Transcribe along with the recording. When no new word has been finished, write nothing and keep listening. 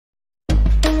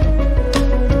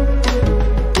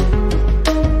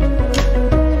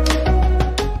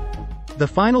The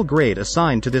final grade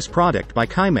assigned to this product by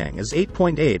KaiMeng is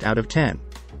 8.8 out of 10.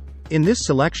 In this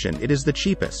selection it is the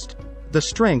cheapest. The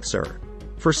strengths are: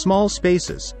 for small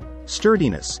spaces,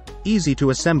 sturdiness, easy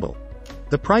to assemble.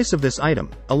 The price of this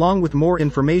item, along with more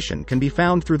information, can be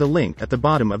found through the link at the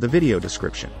bottom of the video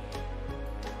description.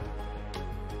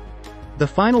 The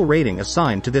final rating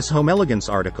assigned to this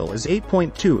Homelegance article is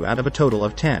 8.2 out of a total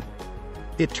of 10.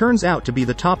 It turns out to be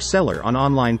the top seller on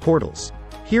online portals.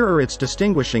 Here are its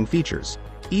distinguishing features: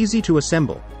 easy to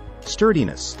assemble,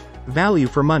 sturdiness, value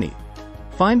for money.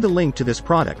 Find the link to this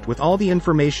product with all the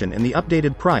information and the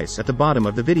updated price at the bottom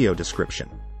of the video description.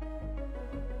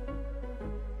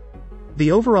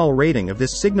 The overall rating of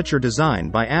this signature design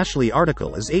by Ashley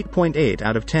article is 8.8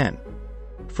 out of 10.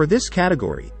 For this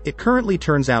category, it currently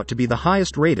turns out to be the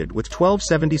highest rated with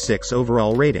 1276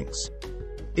 overall ratings.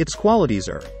 Its qualities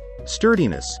are: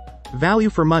 sturdiness, value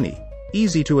for money,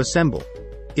 easy to assemble.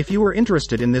 If you are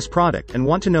interested in this product and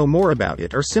want to know more about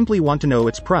it or simply want to know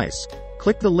its price,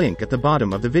 click the link at the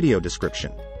bottom of the video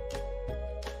description.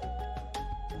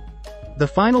 The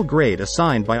final grade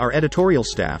assigned by our editorial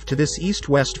staff to this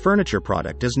East-West furniture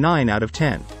product is 9 out of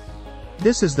 10.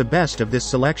 This is the best of this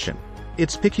selection.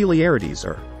 Its peculiarities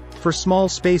are: for small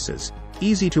spaces,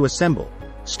 easy to assemble,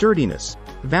 sturdiness,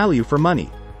 value for money,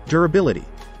 durability.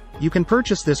 You can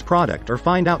purchase this product or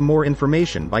find out more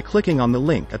information by clicking on the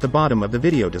link at the bottom of the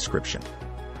video description.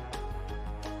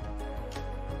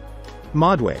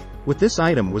 Modway, with this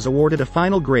item, was awarded a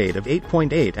final grade of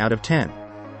 8.8 out of 10.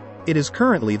 It is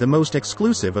currently the most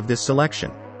exclusive of this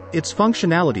selection. Its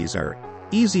functionalities are: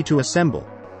 easy to assemble,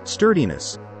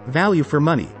 sturdiness, value for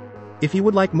money. If you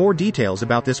would like more details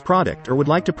about this product or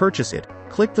would like to purchase it,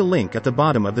 click the link at the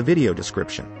bottom of the video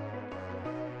description.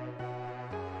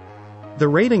 The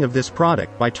rating of this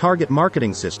product by Target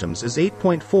Marketing Systems is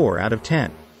 8.4 out of 10.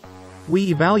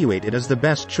 We evaluate it as the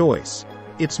best choice.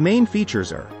 Its main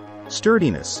features are: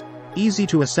 sturdiness, easy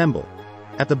to assemble.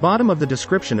 At the bottom of the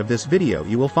description of this video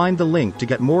you will find the link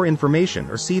to get more information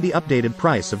or see the updated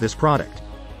price of this product.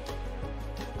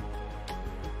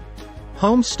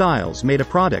 Home Styles made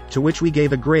a product to which we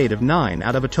gave a grade of 9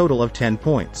 out of a total of 10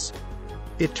 points.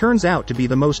 It turns out to be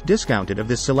the most discounted of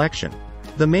this selection.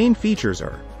 The main features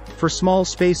are: for small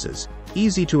spaces,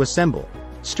 easy to assemble,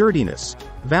 sturdiness,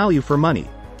 value for money.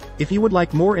 If you would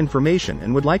like more information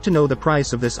and would like to know the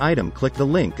price of this item, click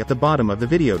the link at the bottom of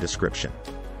the video description.